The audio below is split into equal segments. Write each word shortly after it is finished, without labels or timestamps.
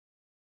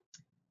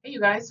Hey, you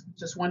guys,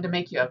 just wanted to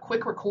make you a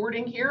quick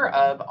recording here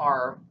of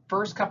our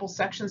first couple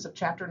sections of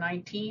Chapter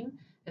 19.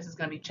 This is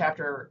going to be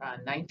Chapter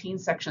 19,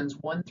 Sections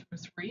 1 through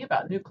 3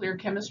 about nuclear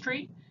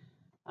chemistry.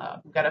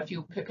 We've got a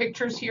few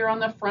pictures here on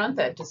the front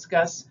that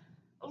discuss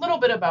a little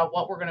bit about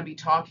what we're going to be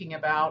talking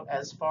about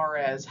as far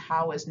as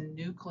how is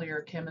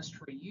nuclear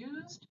chemistry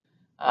used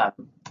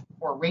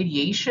for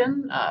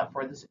radiation.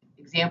 For this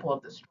example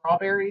of the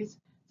strawberries,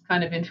 it's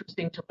kind of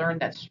interesting to learn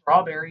that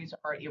strawberries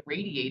are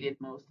irradiated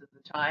most of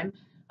the time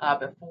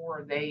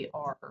before they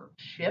are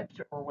shipped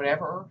or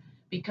whatever,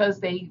 because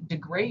they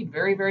degrade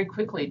very, very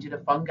quickly due to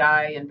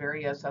fungi and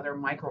various other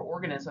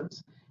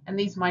microorganisms. And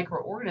these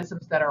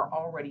microorganisms that are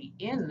already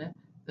in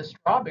the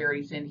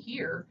strawberries in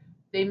here,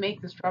 they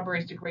make the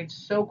strawberries degrade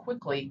so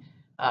quickly.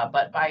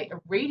 But by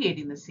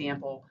irradiating the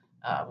sample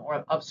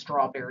or of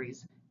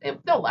strawberries,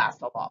 they'll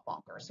last a lot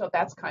longer. So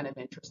that's kind of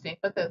interesting.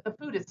 But the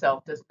food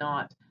itself does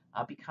not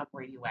become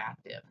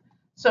radioactive.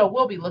 So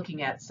we'll be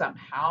looking at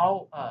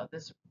how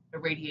this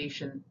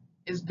irradiation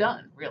is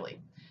done, really.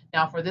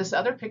 Now, for this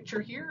other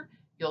picture here,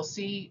 you'll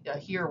see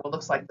here what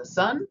looks like the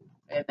sun,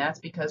 and that's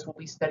because we'll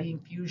be studying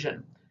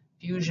fusion.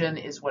 Fusion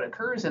is what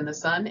occurs in the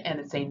sun,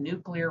 and it's a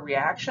nuclear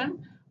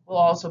reaction. We'll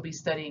also be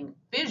studying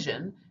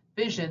fission.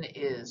 Fission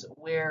is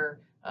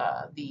where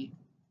the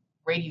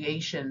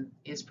radiation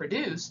is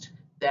produced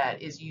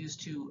that is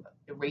used to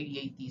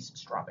irradiate these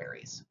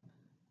strawberries.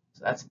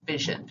 So that's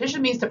fission.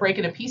 Fission means to break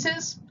into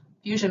pieces.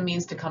 Fusion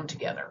means to come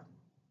together.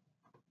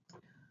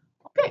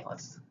 Okay,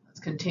 let's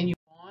continue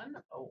on.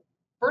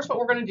 First, what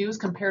we're going to do is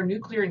compare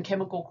nuclear and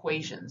chemical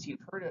equations. You've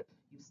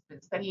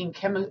been studying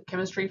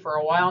chemistry for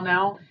a while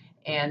now,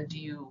 and do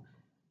you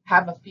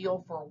have a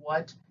feel for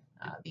what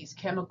these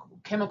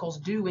chemicals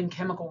do in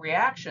chemical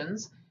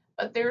reactions?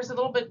 But there's a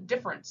little bit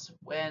difference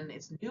when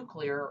it's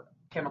nuclear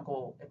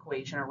chemical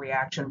equation or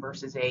reaction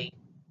versus a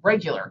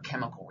regular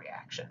chemical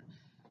reaction.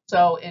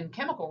 So in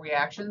chemical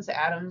reactions,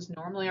 atoms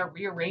normally are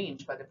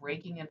rearranged by the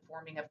breaking and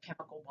forming of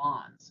chemical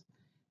bonds,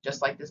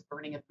 just like this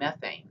burning of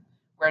methane.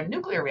 Where in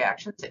nuclear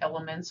reactions,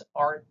 elements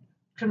are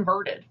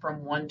converted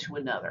from one to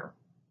another,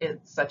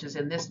 such as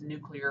in this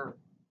nuclear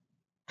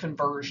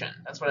conversion.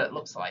 That's what it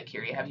looks like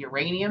here. You have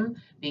uranium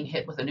being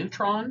hit with a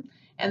neutron,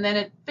 and then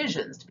it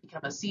fissions to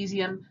become a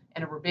cesium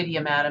and a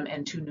rubidium atom,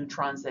 and two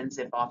neutrons then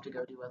zip off to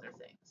go do other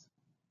things.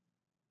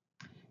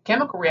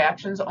 Chemical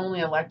reactions, only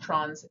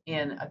electrons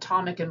in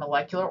atomic and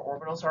molecular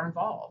orbitals are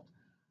involved.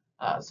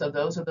 So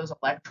those are those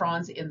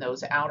electrons in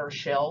those outer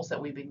shells that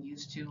we've been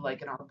used to,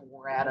 like in our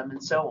Bohr atom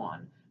and so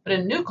on. But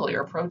in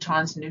nuclear,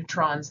 protons,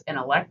 neutrons, and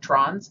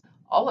electrons,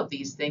 all of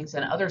these things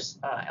and other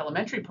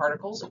elementary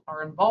particles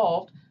are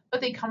involved,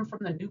 but they come from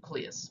the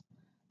nucleus.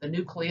 The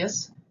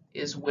nucleus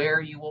is where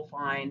you will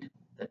find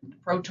the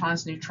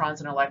protons,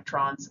 neutrons, and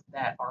electrons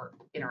that are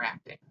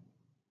interacting.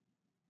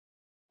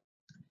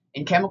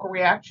 In chemical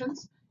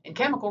reactions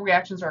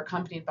are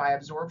accompanied by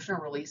absorption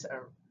or release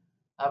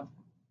of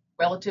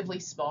relatively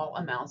small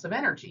amounts of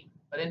energy.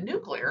 But in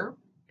nuclear,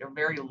 they're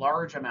very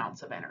large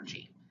amounts of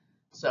energy.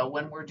 So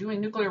when we're doing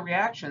nuclear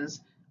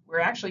reactions, we're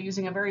actually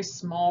using a very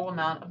small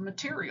amount of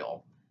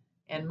material.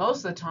 And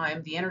most of the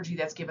time, the energy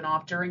that's given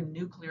off during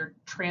nuclear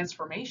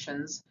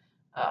transformations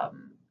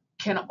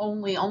can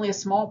only a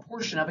small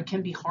portion of it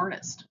can be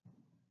harnessed.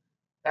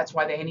 That's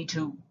why they need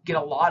to get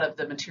a lot of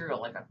the material,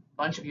 like a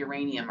bunch of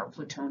uranium or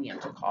plutonium,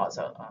 to cause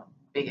a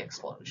big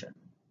explosion.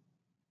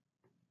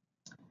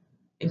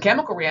 In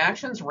chemical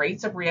reactions,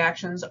 rates of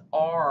reactions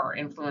are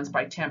influenced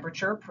by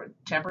temperature,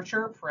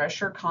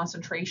 pressure,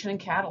 concentration, and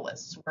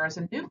catalysts, whereas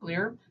in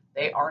nuclear,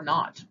 they are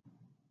not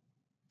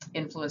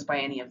influenced by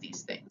any of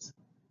these things.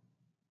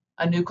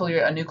 A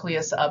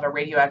nucleus of a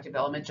radioactive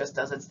element just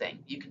does its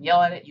thing. You can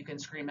yell at it, you can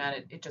scream at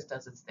it, it just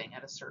does its thing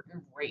at a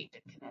certain rate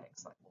in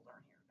kinetics, like we'll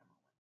learn here in a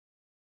moment.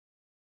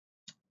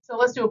 So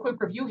let's do a quick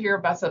review here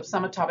about some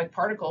subatomic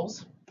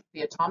particles.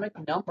 The atomic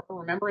number,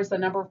 remember, is the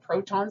number of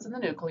protons in the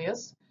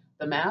nucleus.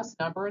 The mass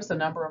number is the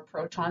number of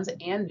protons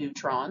and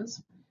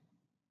neutrons.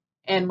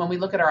 And when we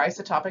look at our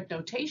isotopic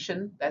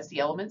notation, that's the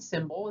element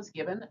symbol is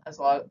given, as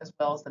well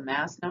as the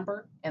mass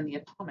number and the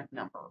atomic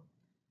number.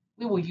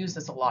 We will use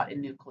this a lot in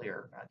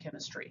nuclear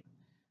chemistry.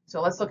 So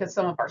let's look at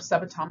some of our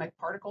subatomic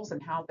particles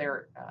and how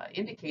they're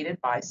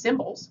indicated by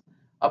symbols.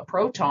 A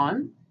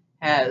proton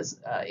has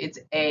its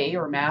A,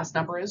 or mass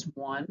number, is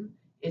 1.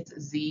 Its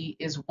Z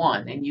is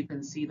 1. And you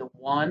can see the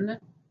 1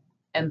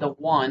 and the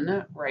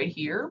 1 right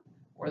here,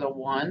 or the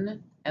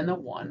 1 and the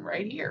 1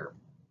 right here.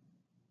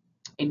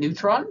 A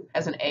neutron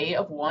has an A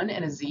of 1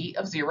 and a Z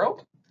of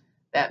 0.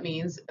 That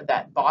means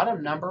that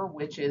bottom number,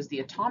 which is the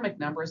atomic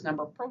number, is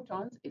number of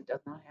protons. It does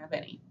not have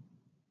any.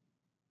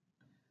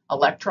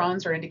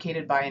 Electrons are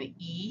indicated by an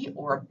E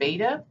or a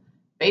beta.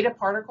 Beta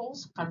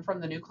particles come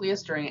from the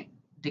nucleus during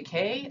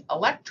decay.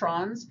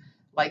 Electrons,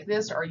 like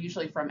this, are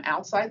usually from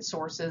outside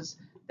sources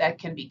that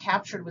can be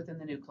captured within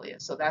the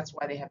nucleus. So that's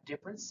why they have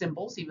different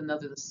symbols, even though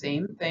they're the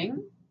same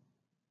thing.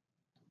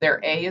 Their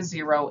A is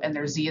 0 and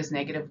their Z is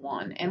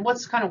 -1. And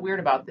what's kind of weird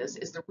about this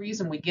is the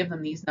reason we give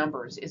them these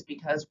numbers is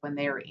because when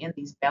they are in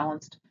these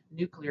balanced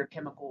nuclear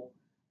chemical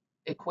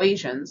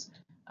equations,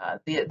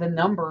 the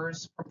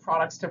numbers from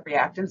products to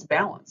reactants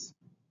balance.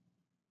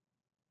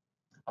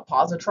 A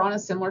positron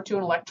is similar to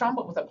an electron,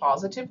 but with a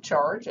positive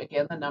charge.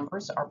 Again, the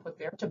numbers are put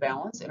there to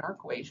balance in our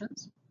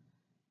equations.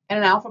 And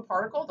an alpha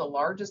particle, the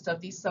largest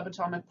of these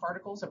subatomic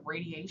particles of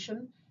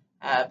radiation,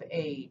 have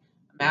a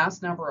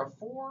mass number of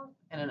 4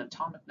 and an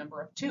atomic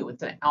number of 2.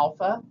 It's an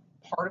alpha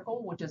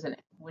particle,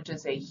 which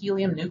is a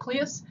helium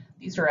nucleus.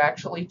 These are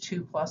actually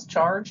 2+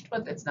 charged,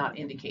 but it's not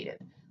indicated.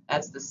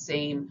 That's the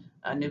same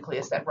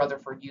nucleus that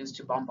Rutherford used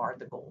to bombard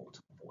the gold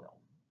foil.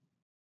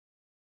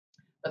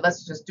 But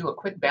let's just do a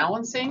quick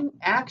balancing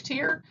act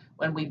here.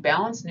 When we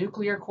balance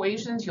nuclear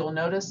equations, you'll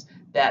notice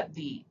that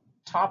the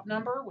top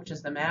number, which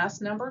is the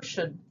mass number,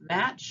 should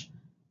match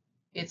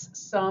its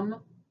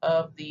sum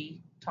of the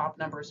top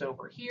numbers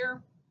over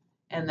here,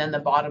 and then the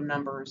bottom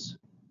numbers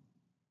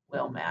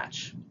will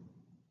match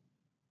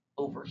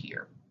over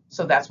here.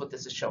 So that's what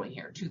this is showing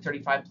here.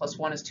 235 plus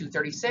 1 is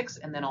 236,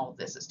 and then all of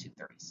this is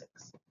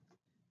 236.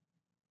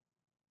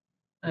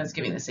 And it's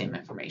giving the same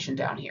information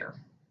down here.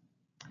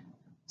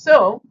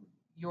 So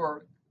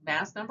your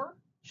mass number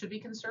should be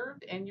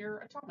conserved and your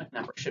atomic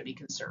number should be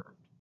conserved.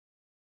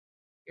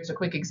 Here's a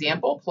quick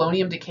example.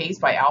 Polonium decays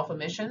by alpha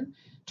emission.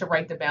 To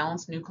write the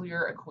balanced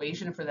nuclear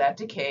equation for that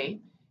decay,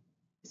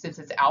 since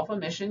it's alpha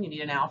emission, you need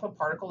an alpha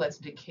particle that's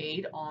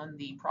decayed on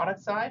the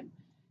product side.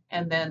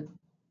 And then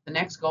the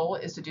next goal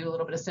is to do a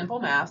little bit of simple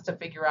math to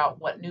figure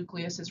out what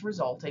nucleus is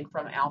resulting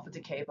from alpha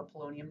decay of a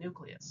polonium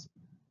nucleus.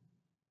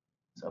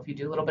 So if you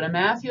do a little bit of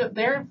math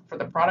there, for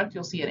the product,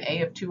 you'll see an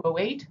A of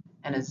 208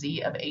 and a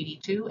Z of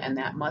 82, and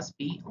that must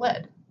be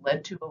lead.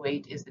 Lead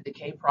 208 is the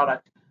decay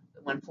product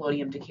when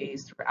polonium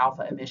decays through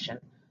alpha emission,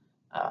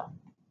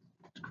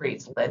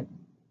 creates lead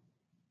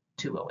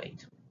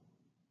 208.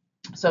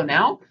 So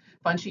now,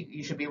 fun sheet,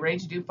 you should be ready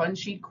to do fun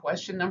sheet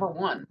question number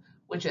 1,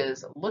 which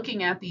is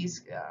looking at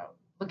these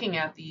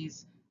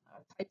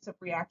types of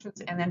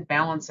reactions and then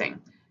balancing.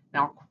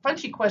 Now, fun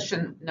sheet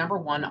question number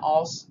 1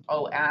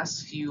 also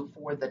asks you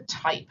for the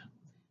type.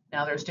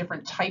 Now, there's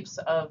different types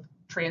of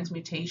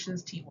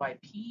transmutations,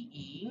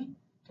 TYPE,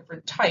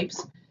 different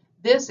types.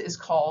 This is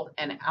called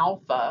an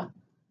alpha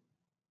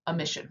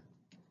emission.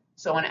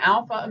 So an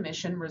alpha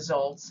emission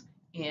results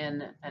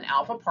in an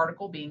alpha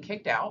particle being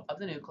kicked out of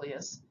the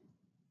nucleus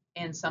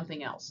and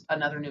something else,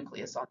 another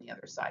nucleus on the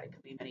other side. It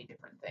could be many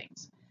different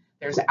things.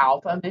 There's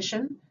alpha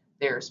emission,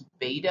 there's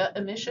beta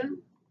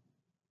emission,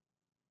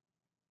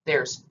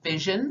 there's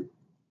fission,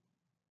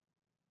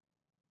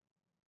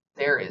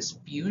 there is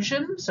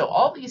fusion. So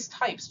all these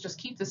types, just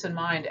keep this in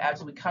mind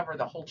as we cover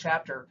the whole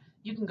chapter.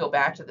 You can go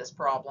back to this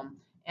problem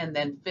and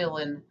then fill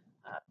in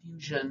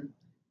fusion,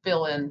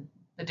 fill in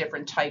the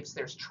different types.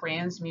 There's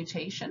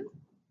transmutation,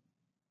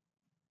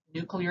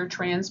 nuclear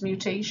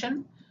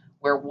transmutation,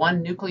 where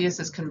one nucleus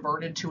is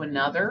converted to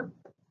another.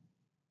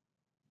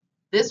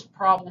 This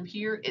problem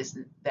here is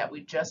that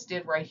we just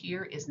did right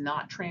here is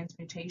not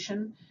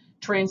transmutation.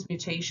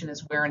 Transmutation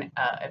is where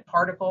a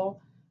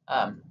particle,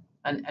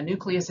 a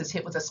nucleus is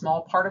hit with a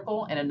small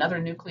particle and another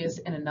nucleus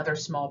and another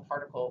small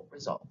particle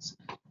results.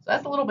 So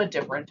that's a little bit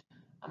different.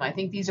 I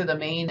think these are the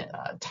main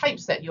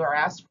types that you are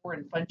asked for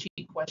in fun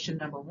sheet question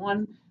number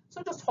 1.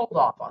 So just hold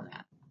off on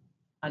that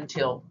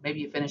until maybe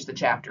you finish the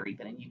chapter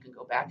even, and you can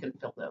go back and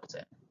fill those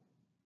in.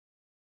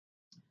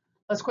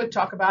 Let's quick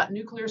talk about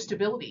nuclear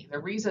stability. The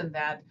reason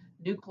that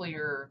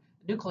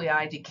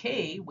nuclei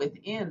decay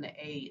within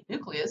a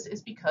nucleus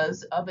is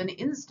because of an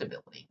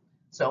instability.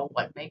 So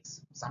what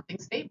makes something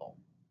stable?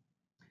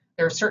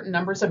 There are certain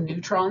numbers of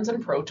neutrons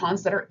and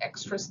protons that are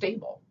extra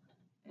stable,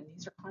 and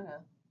these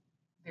are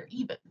they're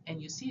even,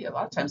 and you see a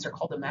lot of times they're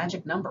called the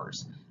magic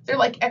numbers. They're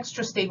like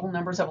extra stable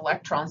numbers of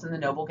electrons in the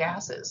noble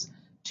gases.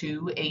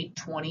 2, 8,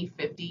 20,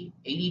 50,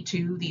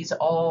 82, these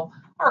all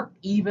are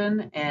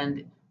even,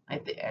 and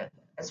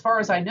as far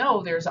as I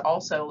know, there's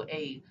also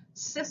a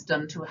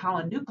system to how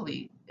a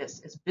nucleus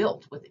is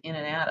built within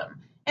an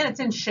atom, and it's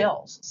in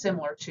shells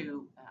similar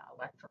to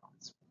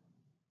electrons.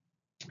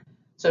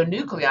 So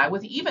nuclei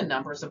with even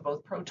numbers of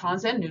both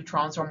protons and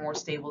neutrons are more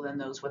stable than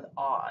those with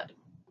odd.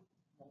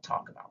 We'll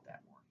talk about that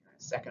more here in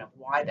a second of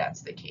why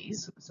that's the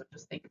case. So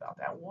just think about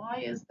that.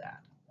 Why is that?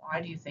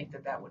 Why do you think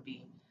that that would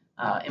be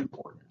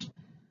important?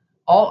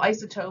 All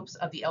isotopes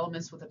of the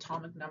elements with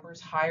atomic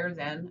numbers higher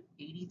than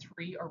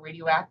 83 are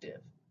radioactive.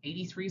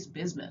 83 is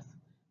bismuth.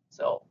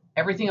 So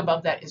everything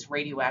above that is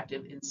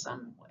radioactive in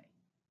some way.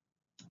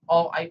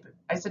 All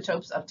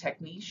isotopes of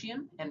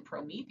technetium and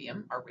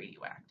promethium are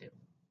radioactive.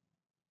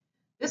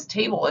 This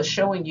table is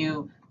showing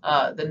you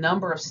the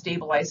number of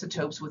stable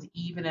isotopes with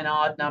even and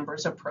odd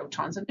numbers of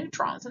protons and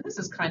neutrons. And this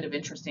is kind of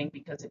interesting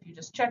because if you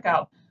just check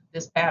out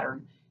this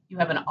pattern, you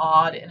have an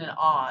odd,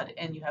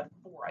 and you have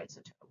 4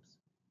 isotopes,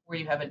 where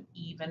you have an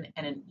even,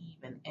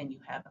 and you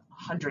have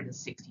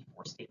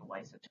 164 stable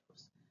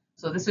isotopes.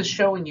 So this is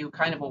showing you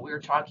kind of what we were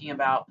talking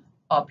about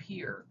up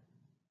here,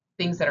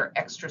 things that are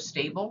extra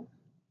stable.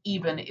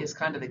 Even is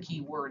kind of the key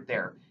word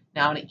there.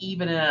 Now an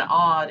even and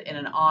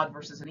an odd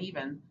versus an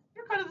even,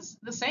 they're kind of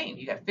the same.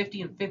 You got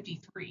 50 and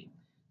 53.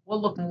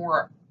 We'll look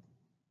more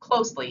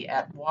closely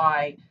at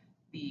why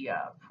the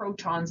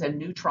protons and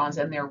neutrons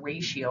and their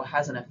ratio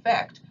has an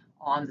effect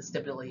on the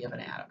stability of an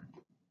atom.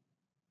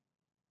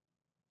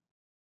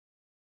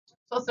 So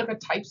let's look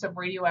at types of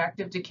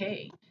radioactive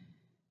decay.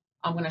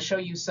 I'm going to show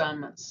you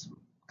some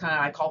kind of,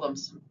 I call them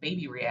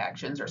baby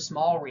reactions or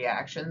small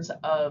reactions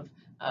of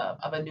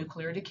a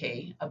nuclear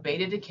decay. A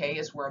beta decay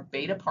is where a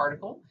beta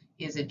particle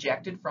is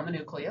ejected from a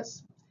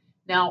nucleus.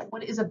 Now,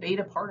 what is a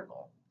beta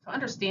particle? To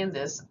understand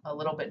this a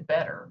little bit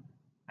better,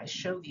 I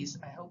show these,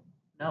 I hope,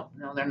 no,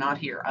 they're not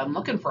here. I'm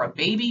looking for a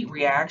baby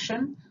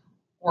reaction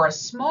or a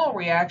small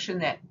reaction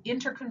that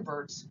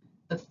interconverts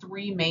the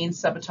three main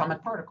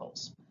subatomic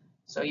particles.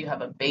 So you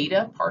have a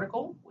beta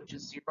particle, which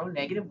is 0,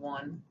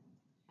 -1.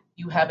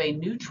 You have a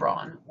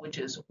neutron, which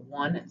is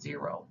 1,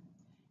 0.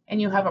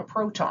 And you have a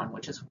proton,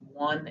 which is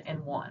 1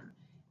 and 1.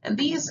 And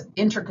these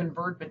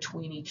interconvert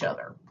between each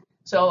other.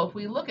 So if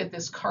we look at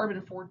this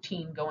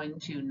carbon-14 going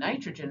to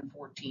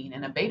nitrogen-14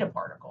 in a beta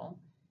particle,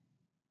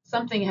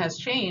 something has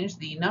changed.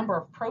 The number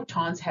of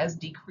protons has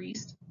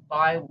decreased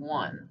by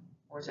 1.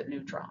 Or is it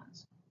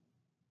neutrons?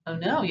 Oh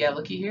no, yeah,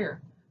 looky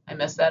here. I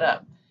messed that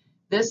up.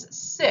 This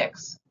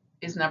 6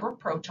 is number of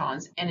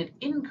protons, and it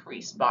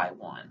increased by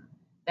 1.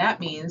 That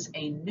means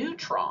a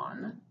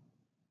neutron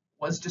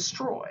was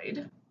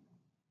destroyed.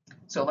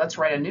 So let's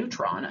write a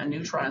neutron. A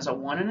neutron is a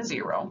 1 and a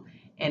 0,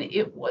 and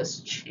it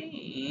was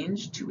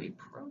changed to a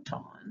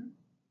proton,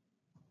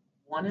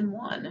 1 and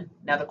 1.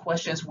 Now the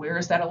question is, where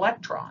is that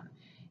electron?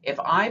 If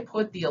I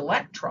put the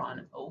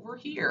electron over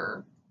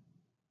here,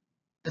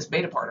 this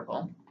beta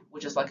particle,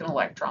 which is like an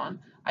electron,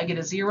 I get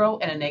a 0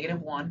 and a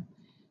 -1.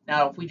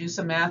 Now, if we do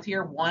some math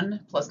here,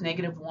 1 plus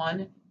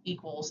 -1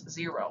 equals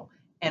 0,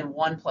 and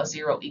 1 plus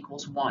 0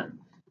 equals 1.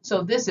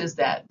 So this is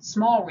that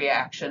small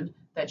reaction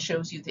that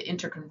shows you the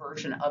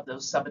interconversion of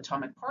those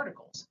subatomic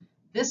particles.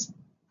 This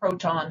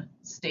proton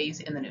stays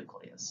in the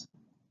nucleus.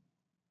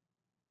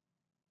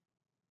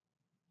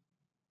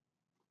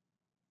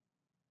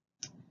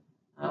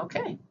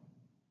 Okay.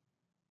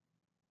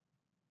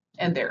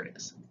 And there it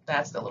is.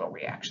 That's the little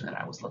reaction that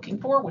I was looking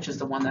for, which is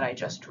the one that I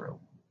just drew.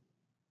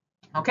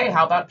 Okay,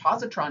 how about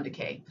positron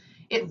decay?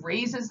 It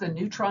raises the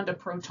neutron to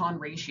proton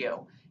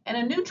ratio. And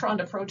a neutron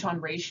to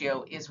proton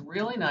ratio is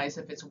really nice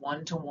if it's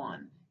 1 to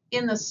 1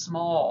 in the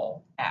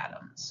small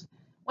atoms.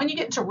 When you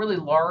get to really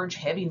large,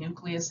 heavy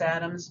nucleus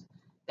atoms,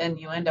 then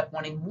you end up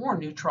wanting more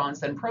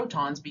neutrons than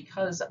protons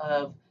because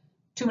of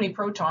too many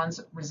protons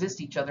resist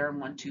each other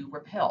and want to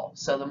repel.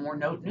 So the more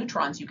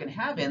neutrons you can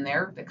have in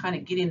there that kind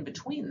of get in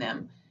between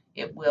them,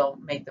 it will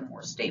make them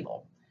more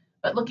stable.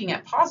 But looking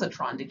at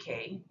positron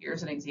decay,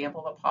 here's an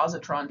example of a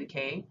positron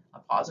decay. A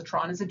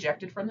positron is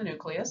ejected from the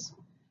nucleus.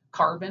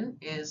 Carbon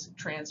is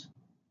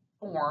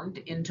transformed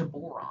into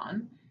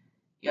boron.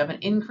 You have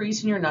an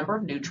increase in your number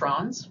of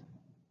neutrons.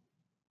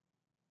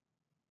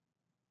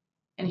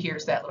 And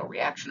here's that little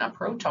reaction. A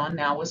proton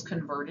now was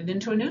converted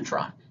into a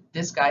neutron.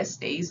 This guy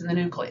stays in the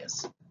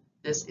nucleus.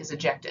 This is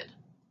ejected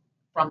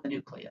from the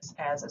nucleus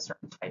as a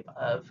certain type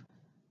of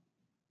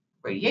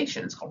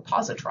radiation. It's called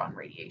positron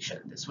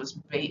radiation. This was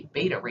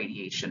beta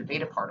radiation,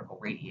 beta particle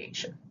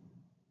radiation.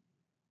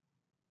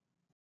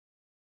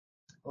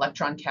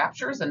 Electron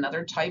capture is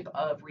another type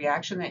of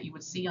reaction that you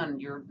would see on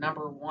your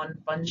number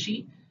 1 fun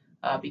sheet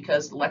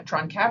because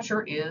electron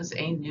capture is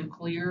a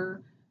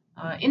nuclear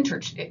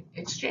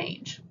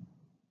exchange.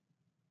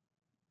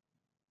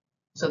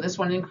 So this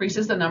one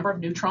increases the number of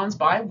neutrons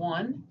by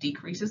 1,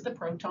 decreases the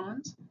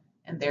protons,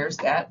 and there's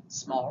that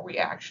small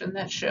reaction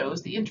that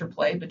shows the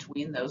interplay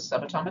between those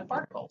subatomic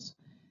particles.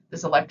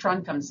 This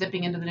electron comes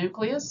zipping into the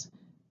nucleus,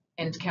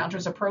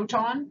 encounters a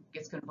proton,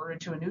 gets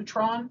converted to a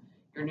neutron.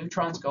 Your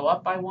neutrons go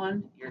up by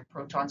 1, your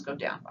protons go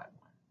down by 1.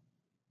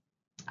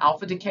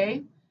 Alpha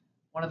decay,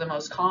 one of the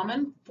most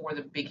common for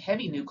the big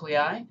heavy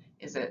nuclei,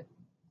 is that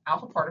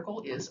alpha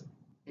particle is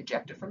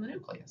ejected from the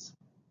nucleus.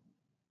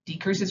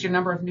 Decreases your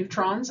number of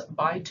neutrons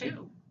by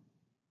 2.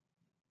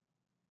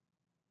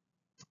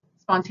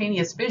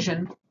 Spontaneous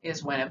fission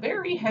is when a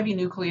very heavy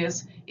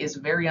nucleus is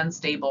very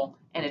unstable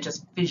and it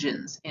just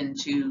fissions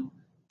into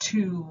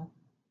 2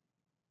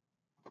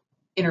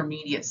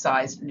 intermediate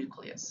sized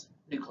nuclei.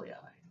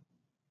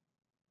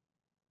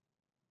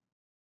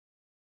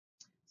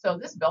 So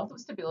this belt of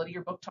stability,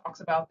 your book talks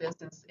about this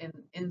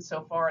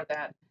insofar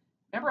that,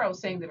 remember I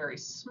was saying the very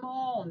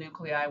small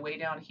nuclei way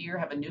down here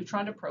have a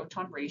neutron to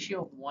proton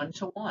ratio of 1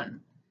 to 1.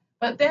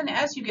 But then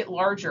as you get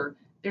larger,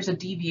 there's a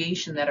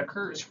deviation that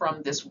occurs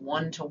from this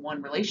 1 to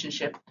 1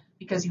 relationship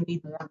because you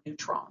need more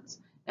neutrons.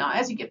 Now,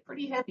 as you get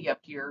pretty heavy up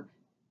here,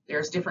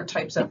 there's different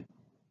types of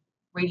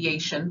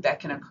radiation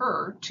that can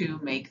occur to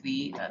make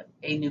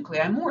a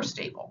nuclei more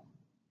stable.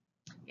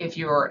 If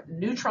your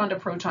neutron to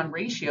proton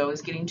ratio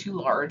is getting too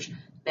large,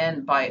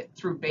 then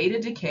through beta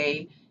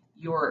decay,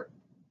 your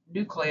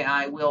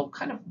nuclei will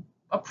kind of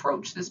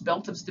approach this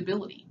belt of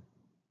stability.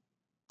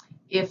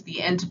 If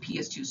the N to P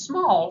is too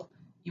small,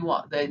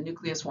 the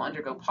nucleus will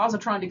undergo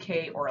positron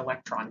decay or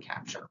electron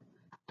capture.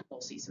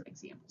 We'll see some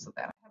examples of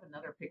that. I have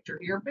another picture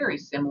here, very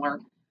similar.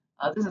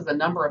 This is the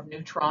number of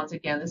neutrons.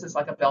 Again, this is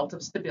like a belt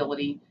of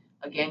stability.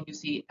 Again, you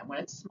see when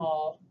it's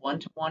small, 1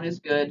 to 1 is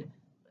good,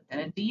 but then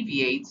it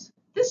deviates.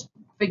 This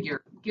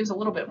figure gives a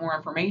little bit more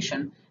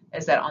information,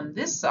 is that on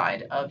this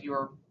side of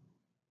your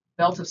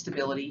belt of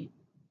stability,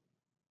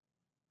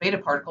 beta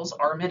particles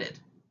are emitted.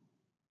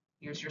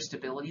 Here's your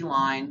stability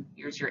line,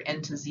 here's your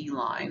N to Z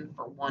line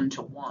for 1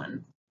 to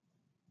 1.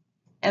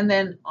 And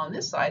then on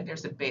this side,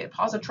 there's a beta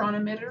positron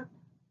emitter,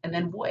 and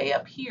then way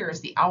up here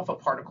is the alpha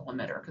particle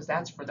emitter, because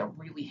that's for the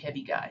really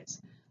heavy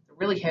guys. The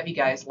really heavy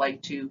guys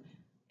like to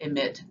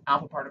emit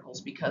alpha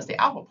particles because the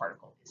alpha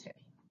particle is heavy.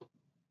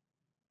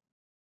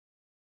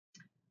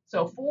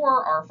 So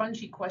for our fun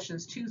sheet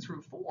questions 2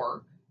 through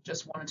 4,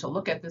 just wanted to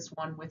look at this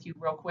one with you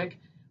real quick.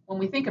 When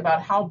we think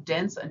about how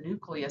dense a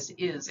nucleus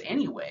is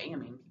anyway, I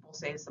mean, people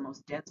say it's the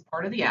most dense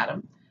part of the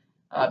atom.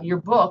 Your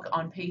book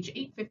on page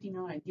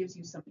 859 gives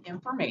you some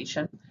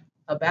information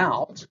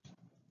about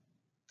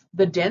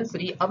the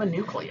density of a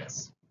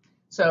nucleus.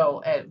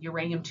 So at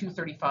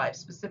uranium-235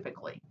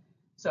 specifically.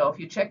 So if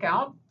you check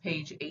out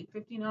page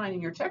 859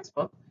 in your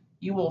textbook,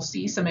 you will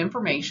see some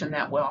information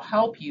that will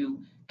help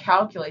you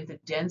calculate the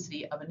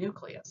density of a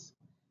nucleus.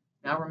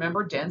 Now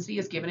remember, density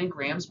is given in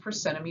grams per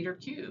centimeter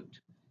cubed.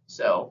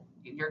 So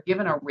you're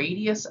given a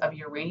radius of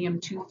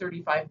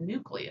uranium-235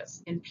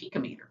 nucleus in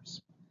picometers.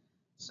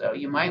 So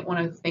you might want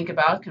to think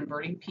about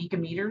converting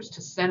picometers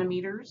to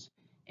centimeters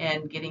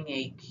and getting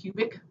a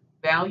cubic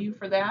value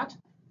for that,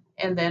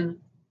 and then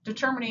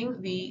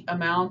determining the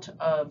amount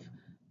of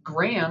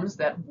grams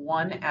that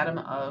one atom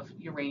of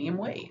uranium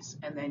weighs.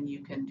 And then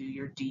you can do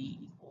your D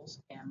equals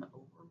M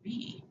over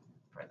V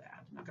for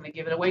that. I'm not going to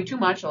give it away too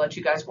much. I'll let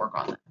you guys work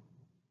on that.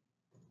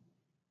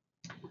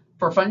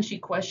 For fun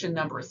sheet question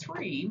number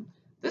 3,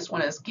 this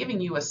one is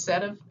giving you a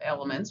set of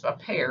elements, a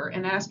pair,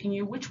 and asking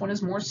you which one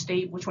is more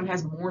stable, which one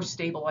has more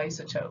stable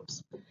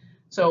isotopes.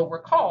 So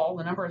recall,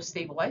 the number of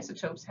stable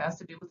isotopes has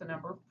to do with the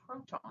number of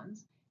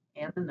protons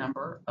and the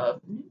number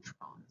of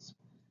neutrons.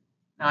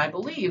 Now, I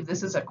believe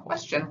this is a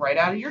question right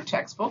out of your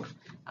textbook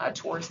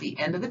towards the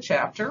end of the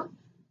chapter.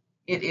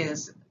 It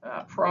is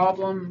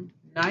problem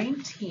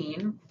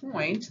 19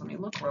 point, let me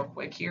look real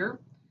quick here,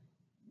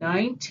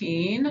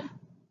 19.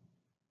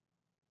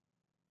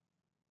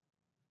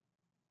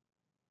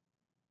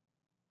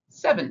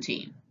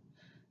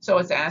 So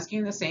it's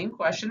asking the same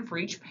question for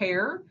each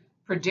pair,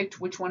 predict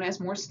which one has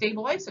more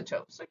stable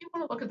isotopes. So you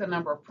want to look at the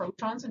number of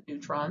protons and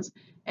neutrons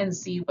and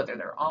see whether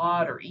they're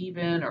odd or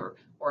even or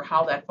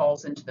how that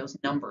falls into those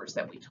numbers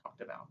that we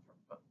talked about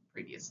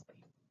previously.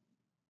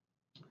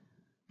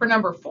 For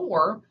number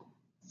 4,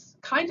 it's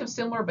kind of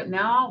similar, but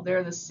now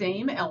they're the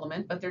same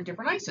element, but they're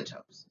different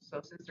isotopes. So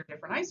since they're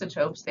different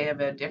isotopes, they have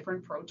a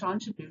different proton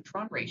to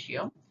neutron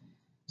ratio.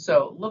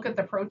 So look at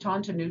the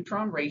proton to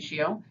neutron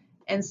ratio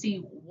and see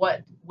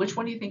which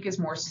one do you think is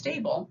more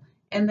stable,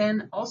 and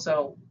then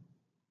also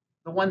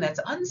the one that's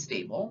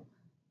unstable,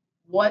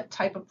 what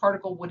type of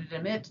particle would it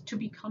emit to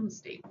become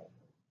stable?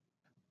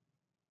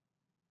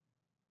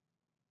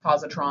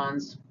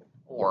 Positrons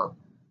or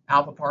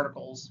alpha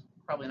particles,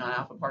 probably not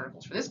alpha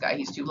particles for this guy,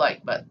 he's too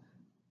light, but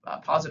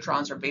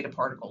positrons or beta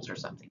particles or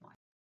something like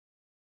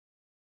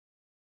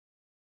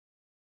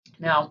that.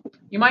 Now,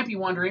 you might be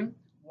wondering,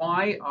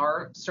 why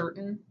are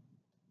certain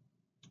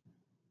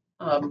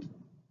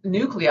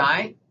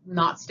nuclei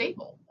not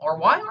stable, or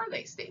why are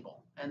they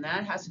stable? And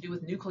that has to do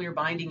with nuclear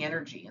binding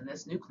energy. And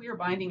this nuclear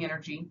binding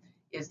energy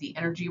is the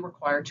energy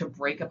required to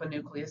break up a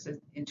nucleus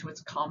into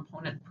its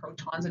component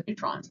protons and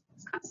neutrons.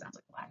 This kind of sounds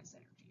like lattice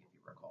energy, if you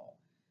recall.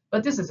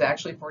 But this is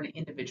actually for an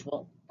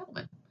individual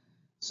element.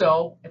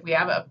 So if we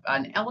have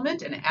an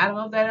element, an atom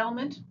of that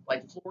element,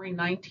 like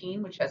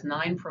fluorine-19, which has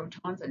 9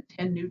 protons and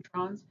 10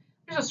 neutrons,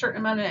 there's a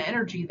certain amount of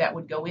energy that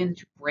would go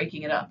into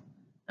breaking it up.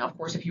 Now, of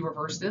course, if you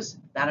reverse this,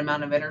 that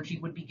amount of energy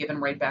would be given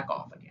right back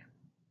off again.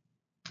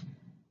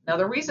 Now,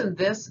 the reason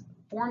this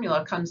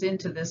formula comes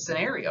into this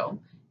scenario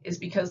is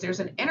because there's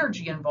an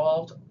energy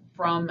involved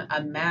from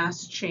a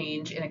mass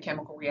change in a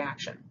chemical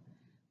reaction.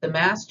 The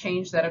mass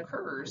change that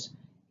occurs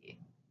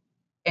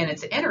and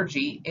its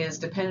energy is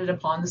dependent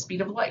upon the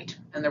speed of light.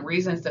 And the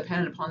reason it's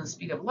dependent upon the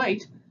speed of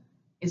light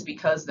is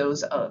because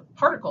those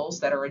particles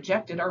that are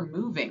ejected are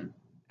moving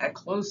at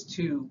close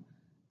to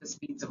the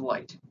speeds of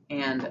light,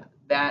 and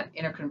that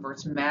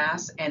interconverts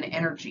mass and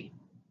energy.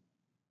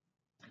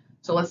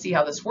 So let's see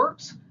how this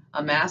works.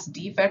 A mass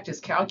defect is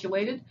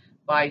calculated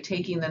by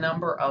taking the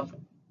number of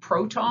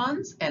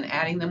protons and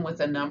adding them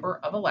with a number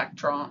of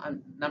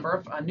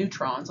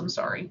neutrons,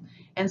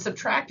 and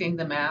subtracting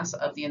the mass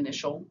of the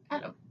initial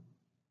atom.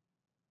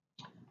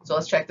 So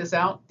let's check this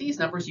out. These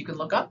numbers you can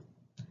look up.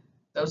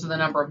 Those are the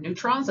number of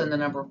neutrons and the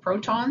number of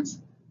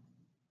protons.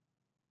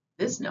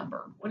 This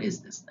number, what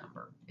is this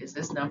number? Is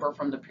this number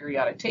from the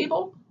periodic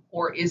table,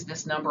 or is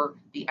this number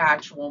the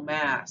actual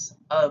mass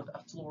of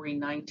a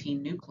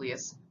fluorine-19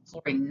 nucleus,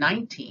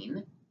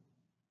 fluorine-19,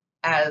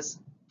 as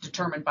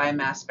determined by a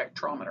mass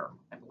spectrometer?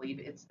 I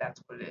believe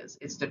that's what it is.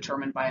 It's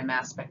determined by a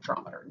mass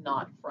spectrometer,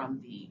 not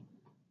from the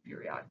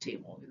periodic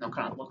table, even though it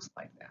kind of looks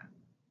like that.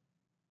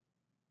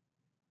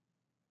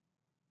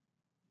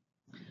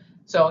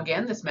 So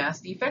again, this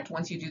mass defect,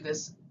 once you do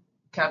this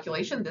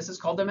calculation, this is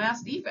called the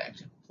mass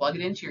defect. Plug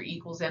it into your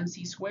equals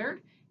mc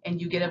squared,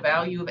 and you get a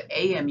value of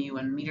AMU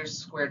in meters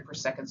squared per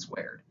second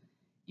squared.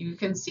 You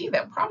can see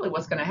that probably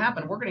what's going to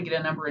happen, we're going to get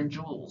a number in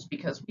joules,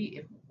 because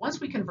once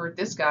we convert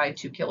this guy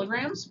to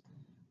kilograms,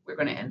 we're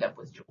going to end up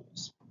with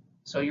joules.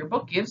 So your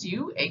book gives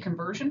you a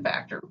conversion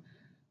factor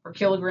for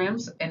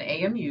kilograms and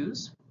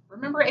AMUs.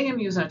 Remember,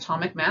 AMU is an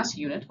atomic mass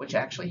unit, which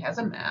actually has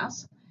a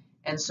mass,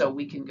 and so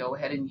we can go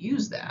ahead and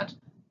use that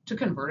to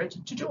convert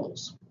it to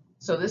joules.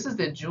 So this is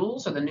the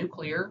joules, or the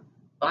nuclear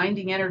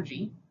binding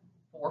energy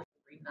for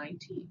fluorine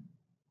 19.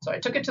 So I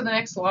took it to the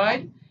next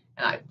slide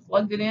and I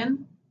plugged it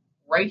in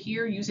right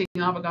here using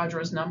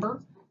Avogadro's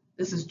number.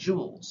 This is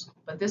joules,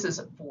 but this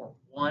is for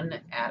one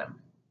atom.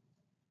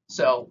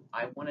 So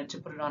I wanted to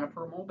put it on a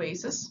per mole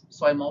basis,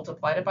 so I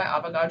multiplied it by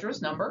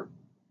Avogadro's number,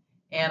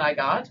 and I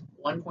got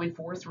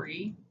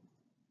 1.43,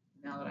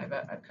 now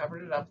that I've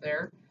covered it up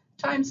there,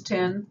 times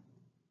 10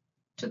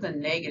 to the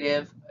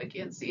negative, I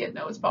can't see it,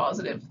 no, it's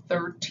positive,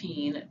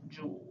 13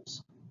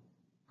 joules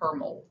per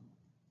mole.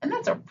 And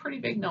that's a pretty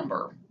big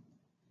number.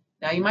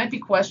 Now you might be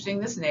questioning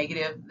this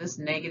negative. This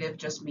negative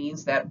just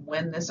means that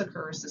when this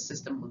occurs, the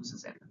system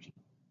loses energy.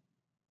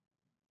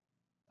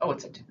 Oh,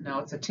 it's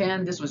a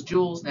 10. This was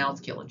joules, now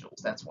it's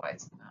kilojoules. That's why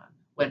it's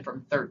went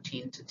from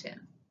 13 to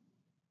 10.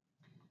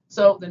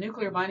 So the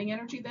nuclear binding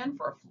energy then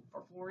for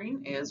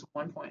fluorine is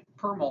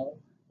per mole,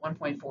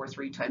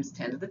 1.43 times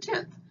 10 to the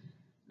 10th.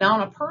 Now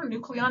on a per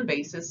nucleon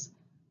basis,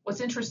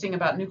 what's interesting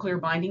about nuclear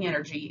binding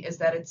energy is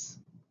that it's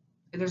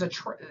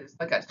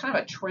like a kind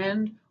of a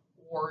trend,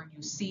 or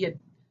you see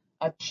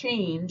a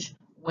change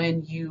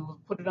when you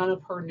put it on a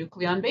per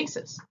nucleon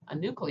basis. A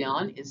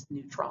nucleon is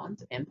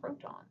neutrons and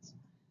protons.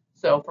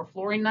 So for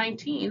fluorine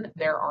 19,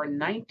 there are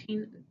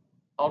 19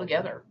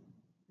 altogether,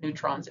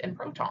 neutrons and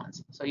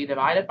protons. So you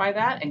divide it by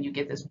that and you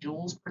get this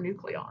joules per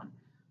nucleon.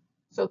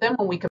 So then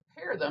when we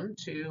compare them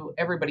to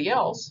everybody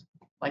else,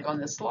 like on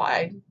this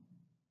slide,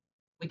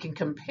 we can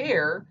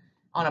compare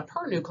on a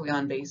per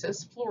nucleon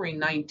basis, fluorine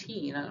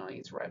 19, I don't know,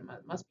 it's right,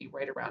 it must be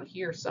right around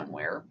here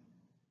somewhere,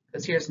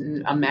 because here's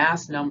a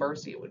mass number,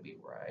 so it would be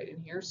right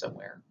in here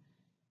somewhere.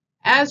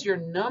 As your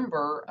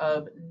number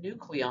of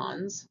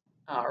nucleons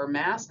or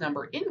mass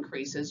number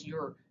increases,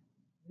 your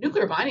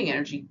nuclear binding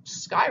energy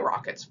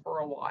skyrockets for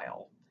a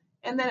while,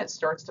 and then it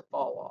starts to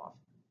fall off.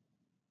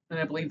 And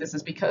I believe this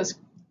is because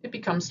it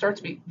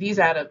these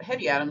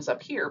heavy atoms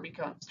up here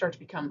start to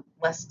become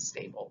less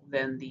stable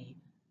than the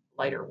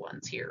lighter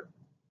ones here.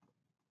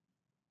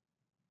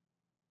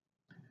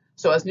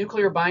 So as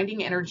nuclear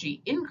binding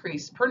energy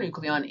per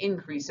nucleon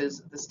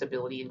increases, the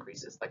stability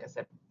increases, like I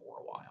said, for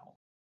a while.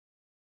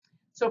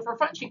 So for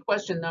fun sheet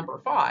question number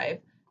 5,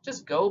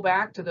 just go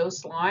back to those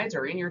slides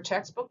or in your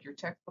textbook. Your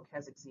textbook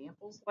has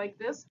examples like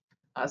this.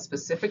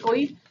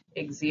 Specifically,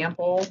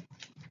 example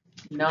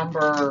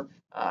number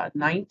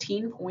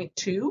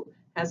 19.2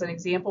 has an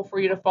example for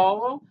you to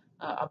follow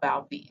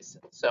about these.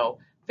 So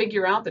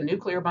figure out the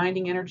nuclear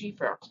binding energy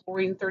for a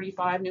chlorine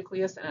 35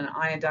 nucleus and an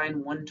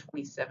iodine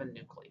 127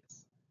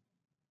 nucleus.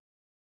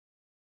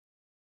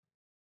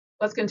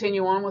 Let's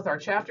continue on with our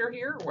chapter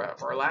here,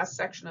 our last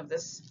section of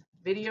this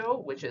video,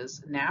 which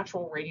is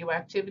natural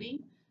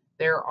radioactivity.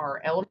 There are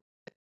elements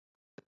that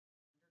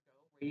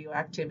undergo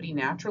radioactivity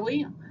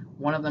naturally.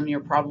 One of them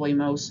you're probably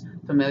most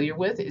familiar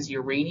with is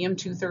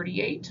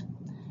uranium-238.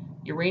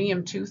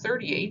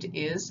 Uranium-238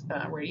 is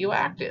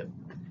radioactive,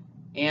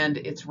 and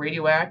it's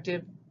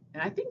radioactive,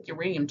 and I think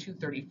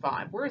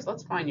uranium-235.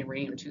 Let's find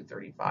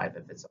uranium-235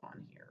 if it's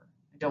on here.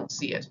 I don't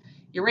see it.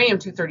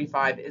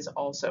 Uranium-235 is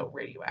also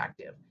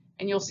radioactive.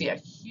 And you'll see a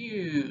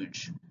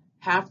huge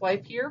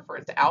half-life here for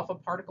its alpha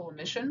particle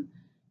emission.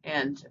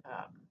 And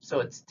so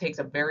it takes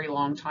a very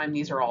long time.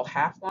 These are all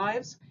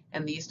half-lives.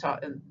 And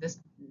this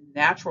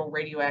natural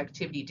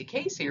radioactivity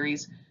decay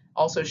series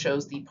also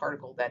shows the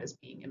particle that is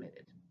being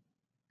emitted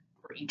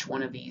for each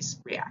one of these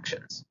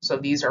reactions. So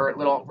these are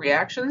little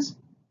reactions.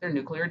 They're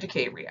nuclear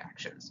decay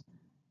reactions.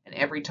 And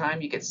every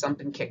time you get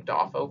something kicked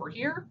off over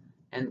here,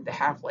 and the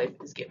half-life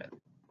is given.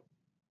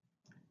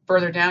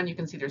 Further down, you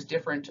can see there's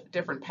different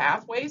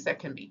pathways that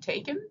can be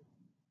taken,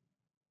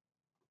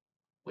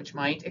 which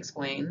might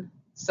explain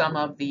some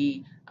of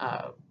the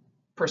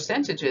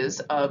percentages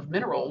of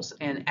minerals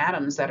and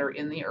atoms that are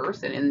in the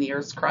Earth and in the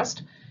Earth's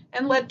crust.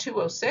 And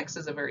lead-206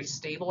 is a very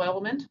stable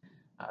element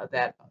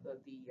that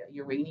the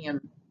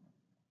uranium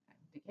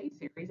decay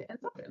series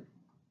ends up in.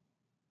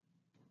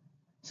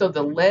 So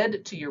the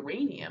lead to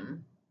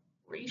uranium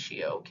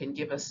ratio can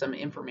give us some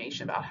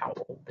information about how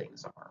old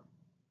things are.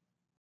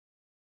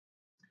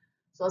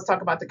 So let's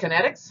talk about the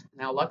kinetics.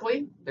 Now,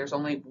 luckily, there's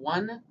only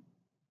one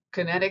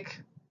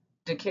kinetic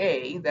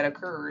decay that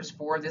occurs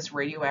for this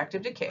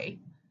radioactive decay.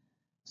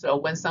 So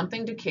when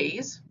something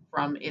decays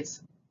from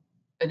its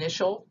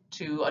initial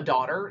to a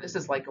daughter, this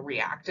is like a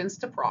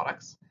reactants to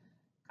products,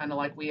 kind of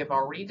like we have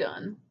already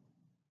done.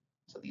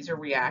 So these are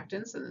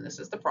reactants, and then this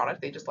is the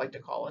product. They just like to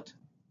call it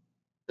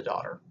the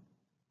daughter.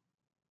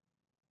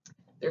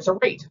 There's a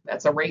rate.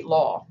 That's a rate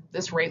law.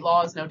 This rate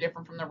law is no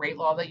different from the rate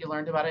law that you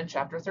learned about in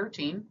chapter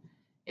 13.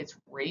 Its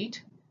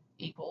rate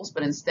equals,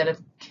 but instead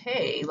of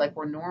K like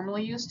we're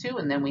normally used to,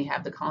 and then we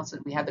have the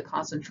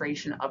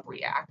concentration of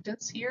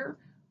reactants here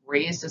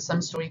raised to some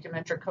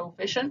stoichiometric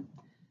coefficient,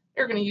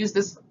 they're going to use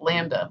this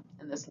lambda,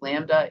 and this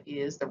lambda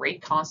is the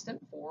rate constant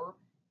for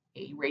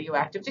a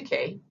radioactive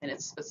decay, and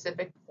it's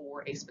specific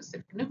for a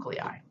specific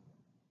nuclei.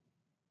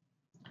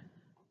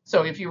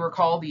 So if you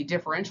recall the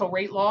differential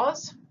rate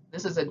laws,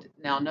 this is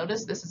now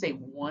notice this is a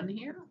 1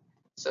 here.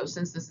 So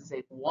since this is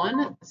a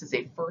 1, this is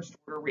a first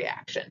order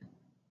reaction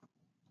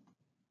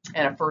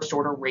and a first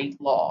order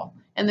rate law.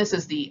 And this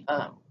is the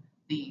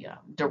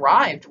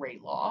derived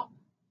rate law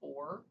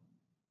for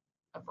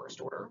a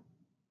first order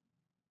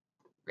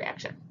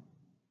reaction.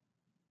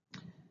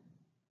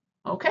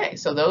 Okay,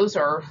 so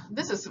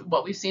this is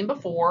what we've seen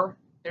before.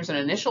 There's an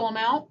initial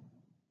amount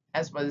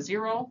as by the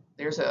 0.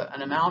 There's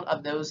an amount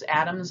of those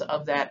atoms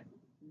of that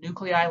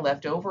nuclei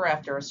left over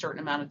after a certain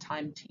amount of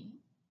time t.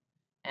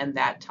 And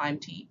that time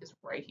t is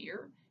right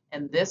here.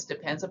 And this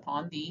depends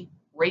upon the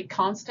rate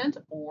constant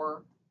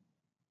or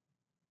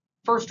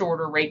first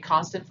order rate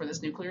constant for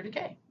this nuclear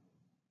decay.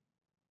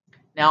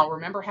 Now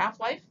remember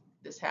half-life.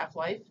 This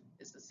half-life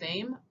is the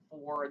same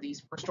for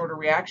these first order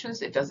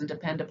reactions. It doesn't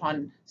depend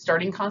upon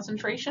starting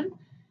concentration.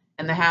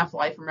 And the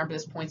half-life, remember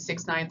this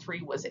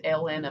 0.693 was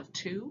ln of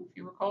 2, if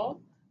you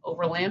recall,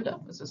 over lambda.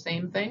 It's the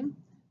same thing.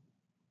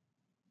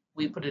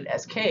 We put it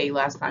as K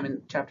last time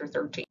in chapter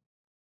 13.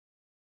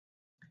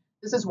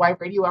 This is why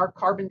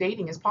radiocarbon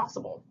dating is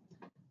possible.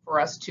 For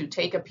us to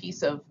take a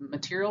piece of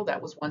material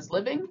that was once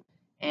living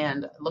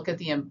and look at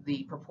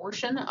the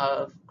proportion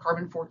of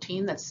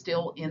carbon-14 that's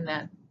still in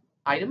that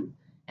item,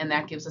 and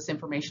that gives us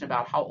information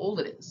about how old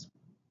it is.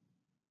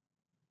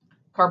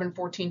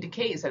 Carbon-14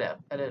 decays at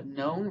a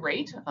known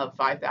rate of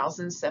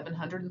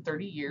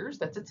 5,730 years.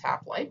 That's its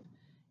half-life,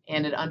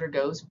 and it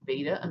undergoes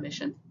beta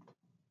emission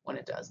when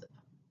it does it.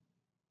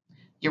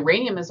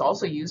 Uranium is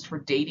also used for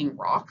dating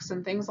rocks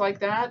and things like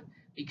that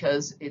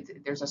because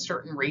there's a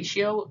certain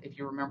ratio, if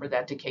you remember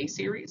that decay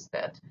series,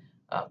 that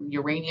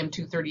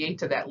uranium-238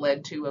 to that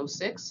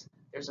lead-206,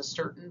 there's a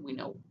certain, we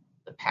know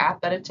the path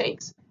that it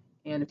takes.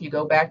 And if you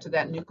go back to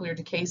that nuclear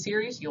decay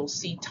series, you'll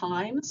see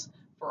times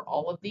for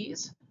all of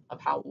these of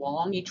how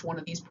long each one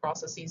of these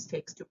processes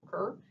takes to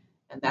occur.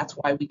 And that's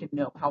why we can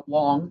know how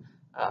long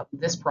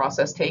this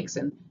process takes.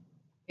 And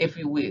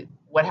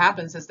what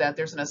happens is that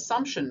there's an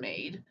assumption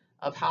made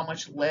of how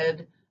much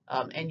lead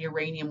and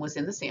uranium was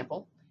in the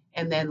sample.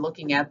 And then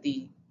looking at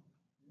the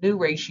new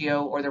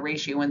ratio or the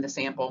ratio in the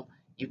sample,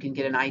 you can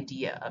get an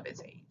idea of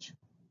its age.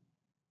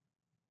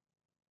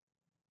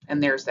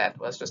 And there's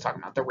that, let's just talk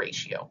about the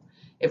ratio.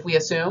 If we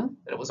assume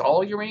that it was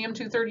all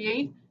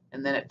uranium-238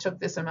 and then it took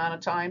this amount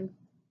of time,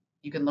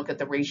 you can look at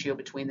the ratio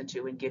between the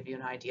two and give you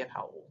an idea of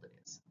how old it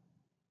is.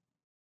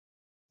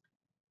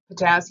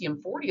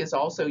 Potassium-40 is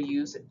also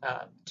used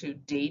to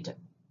date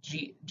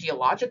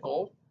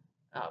geological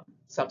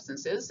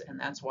substances, and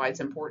that's why it's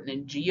important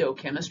in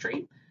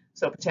geochemistry.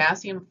 So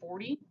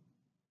potassium-40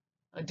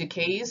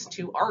 decays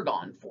to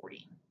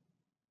argon-40.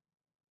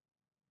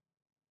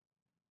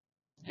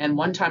 And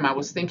one time I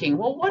was thinking,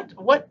 well,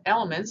 what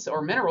elements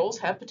or minerals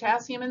have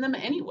potassium in them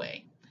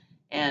anyway?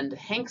 And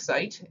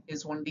hanksite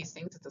is one of these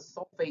things. It's a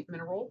sulfate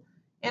mineral,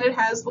 and it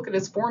has, look at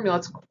its formula,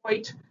 it's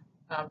quite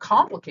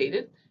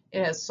complicated.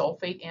 It has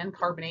sulfate and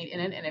carbonate in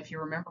it, and if you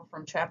remember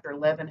from chapter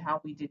 11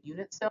 how we did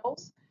unit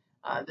cells,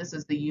 this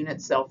is the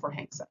unit cell for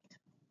hanksite.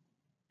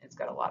 It's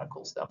got a lot of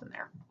cool stuff in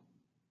there.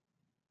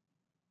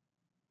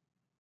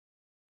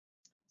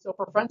 So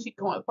for front sheet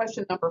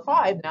question number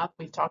 5, now that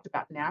we've talked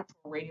about natural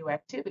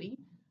radioactivity,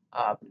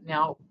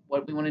 now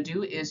what we want to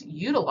do is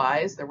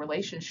utilize the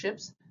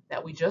relationships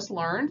that we just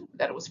learned,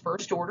 that it was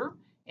first order,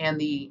 and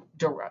the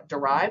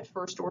derived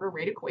first order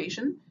rate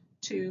equation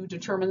to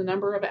determine the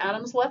number of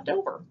atoms left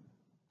over.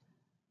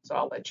 So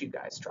I'll let you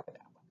guys try that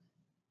one.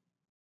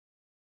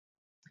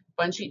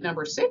 Fun sheet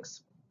number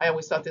 6, I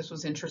always thought this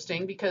was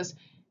interesting because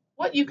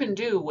what you can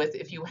do with,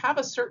 if you have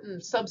a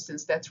certain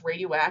substance that's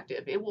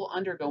radioactive, it will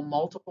undergo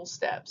multiple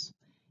steps.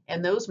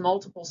 And those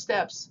multiple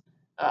steps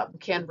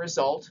can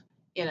result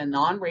in a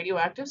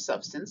non-radioactive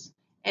substance.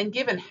 And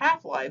given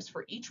half-lives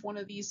for each one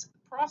of these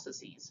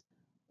processes,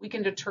 we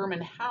can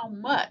determine how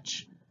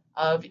much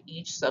of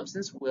each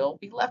substance will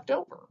be left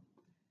over.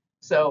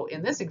 So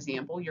in this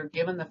example, you're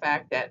given the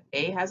fact that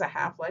A has a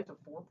half-life of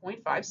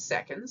 4.5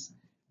 seconds,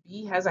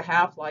 B has a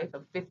half-life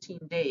of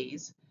 15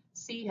 days,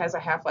 C has a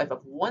half-life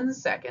of 1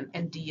 second,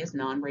 and D is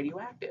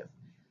non-radioactive.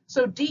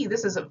 So D,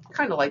 this is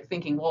kind of like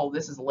thinking, well,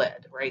 this is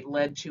lead, right?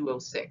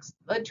 Lead-206.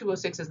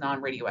 Lead-206 is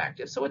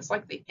non-radioactive, so it's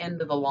like the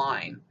end of the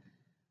line.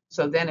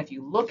 So then if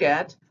you look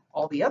at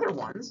all the other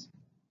ones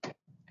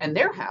and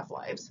their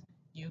half-lives,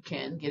 you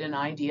can get an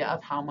idea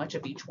of how much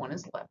of each one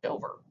is left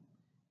over.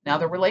 Now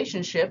the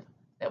relationship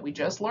that we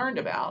just learned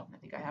about, I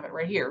think I have it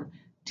right here,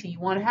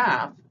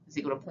 T1/2 is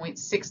equal to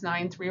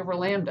 0.693 over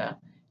lambda.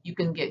 You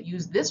can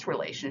use this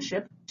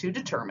relationship to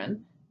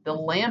determine the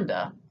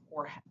lambda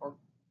or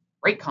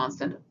rate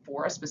constant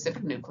for a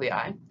specific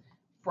nuclei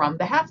from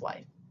the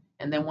half-life.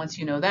 And then once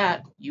you know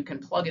that, you can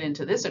plug it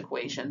into this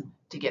equation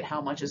to get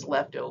how much is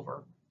left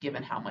over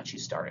given how much you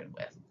started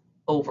with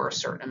over a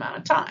certain amount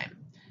of time.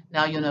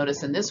 Now you'll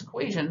notice in this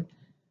equation,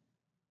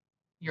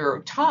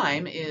 your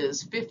time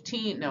is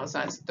 15, no, it's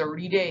not, it's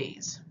 30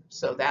 days.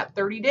 So that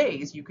 30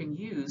 days you can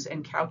use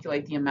and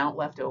calculate the amount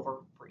left over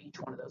for each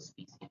one of those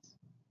species.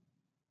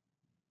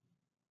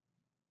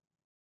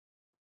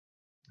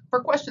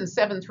 For questions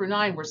 7 through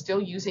 9, we're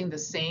still using the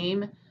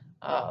same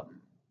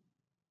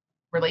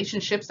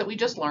relationships that we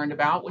just learned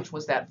about, which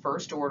was that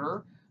first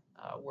order,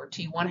 where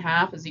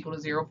T1/2 is equal to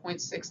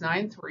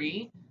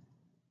 0.693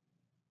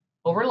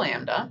 over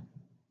lambda,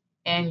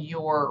 and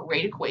your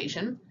rate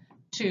equation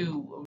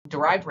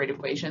derived rate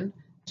equation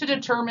to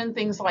determine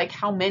things like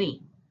how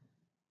many,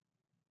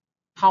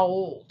 how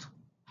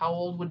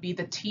old would be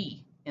the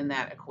T in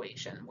that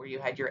equation, where you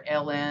had your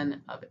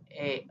ln of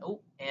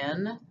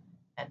n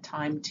at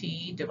time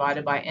t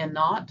divided by n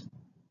naught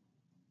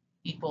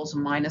equals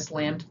minus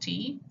lambda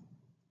t.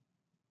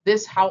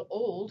 This how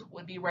old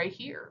would be right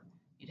here.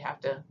 You'd have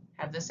to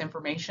have this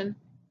information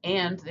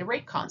and the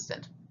rate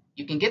constant.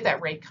 You can get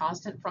that rate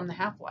constant from the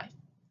half-life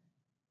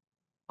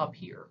up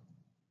here.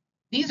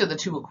 These are the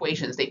two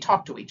equations. They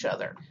talk to each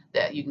other.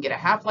 That you can get a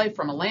half-life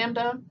from a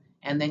lambda,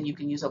 and then you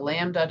can use a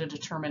lambda to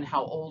determine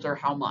how old or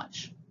how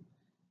much.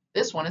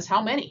 This one is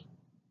how many.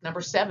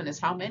 Number 7 is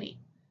how many.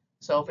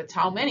 So if it's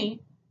how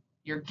many,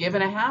 you're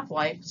given a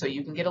half-life, so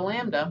you can get a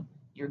lambda,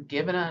 you're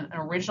given an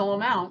original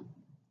amount,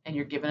 and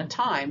you're given a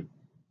time.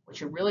 What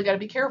you really got to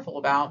be careful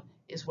about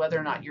is whether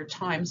or not your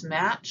times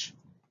match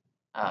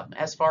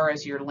as far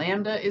as your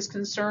lambda is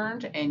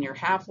concerned and your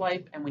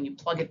half-life, and when you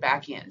plug it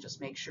back in,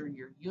 just make sure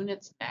your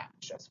units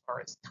match as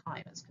far as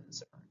time is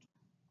concerned.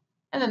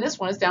 And then this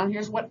one is down here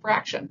is what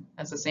fraction.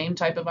 That's the same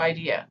type of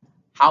idea.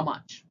 How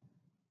much?